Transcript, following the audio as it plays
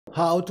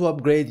How to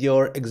upgrade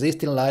your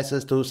existing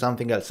license to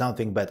something else,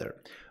 something better.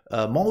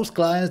 Most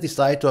clients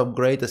decide to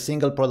upgrade a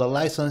single product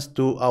license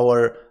to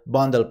our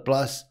Bundle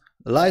Plus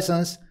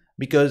license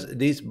because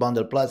this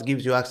Bundle Plus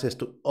gives you access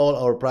to all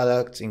our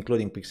products,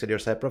 including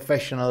PixelYourSite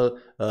Professional,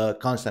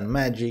 Constant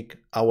Magic,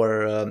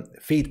 our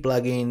feed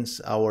plugins,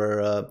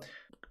 our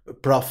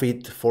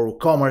Profit for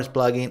Commerce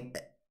plugin,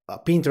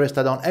 Pinterest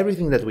add-on,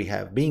 everything that we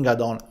have being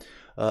add-on,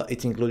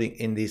 it's including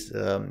in this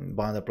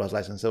Bundle Plus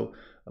license. So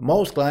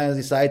most clients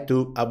decide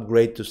to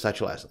upgrade to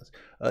such a license.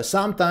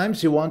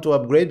 Sometimes you want to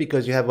upgrade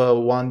because you have a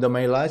one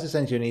domain license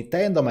and you need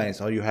 10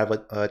 domains, or you have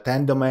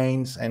 10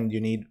 domains and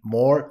you need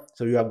more,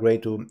 so you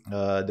upgrade to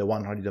the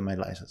 100 domain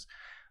license.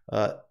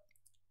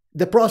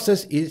 The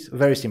process is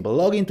very simple.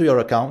 Log into your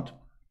account,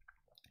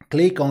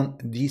 click on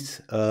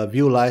this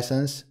view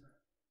licenses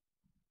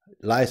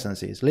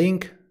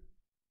link,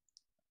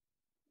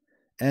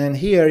 and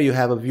here you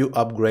have a view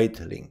upgrade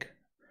link.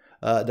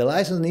 The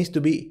license needs to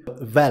be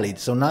valid,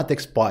 so not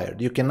expired.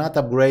 You cannot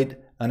upgrade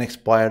an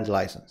expired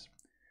license.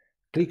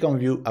 Click on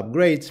view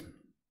upgrades,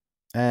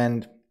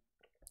 and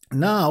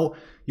now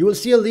you will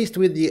see a list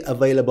with the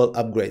available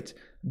upgrades.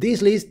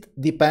 This list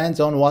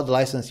depends on what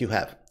license you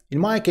have. In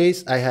my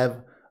case, I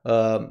have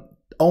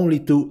only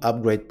 2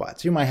 upgrade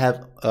paths. You might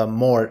have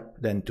more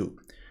than 2.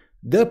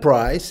 The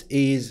price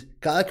is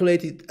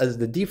calculated as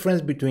the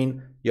difference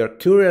between your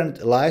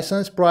current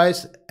license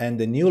price and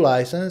the new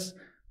license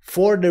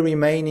for the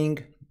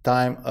remaining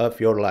time of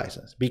your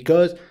license,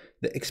 because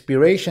the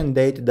expiration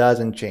date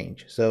doesn't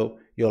change. So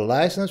your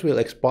license will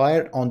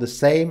expire on the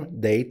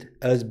same date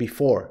as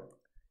before.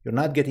 You're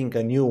not getting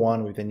a new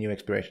one with a new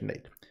expiration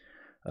date.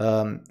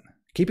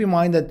 Keep in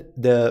mind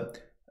that the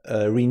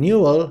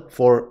renewal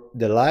for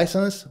the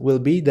license will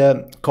be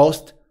the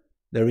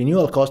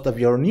renewal cost of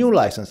your new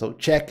license. So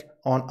check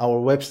on our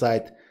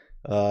website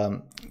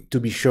to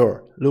be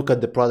sure. Look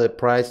at the product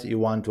price you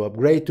want to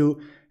upgrade to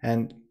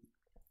and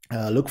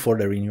look for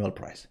the renewal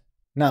price.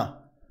 Now,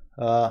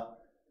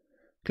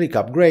 click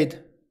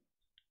upgrade,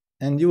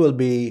 and you will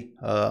be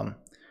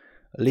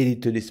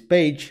leaded to this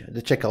page,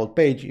 the checkout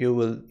page. You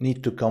will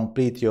need to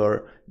complete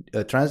your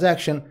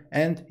transaction,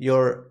 and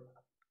your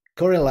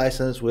current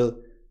license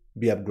will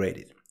be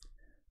upgraded.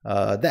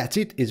 That's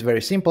it. It's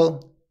very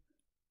simple.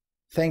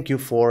 Thank you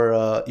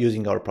for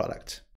using our products.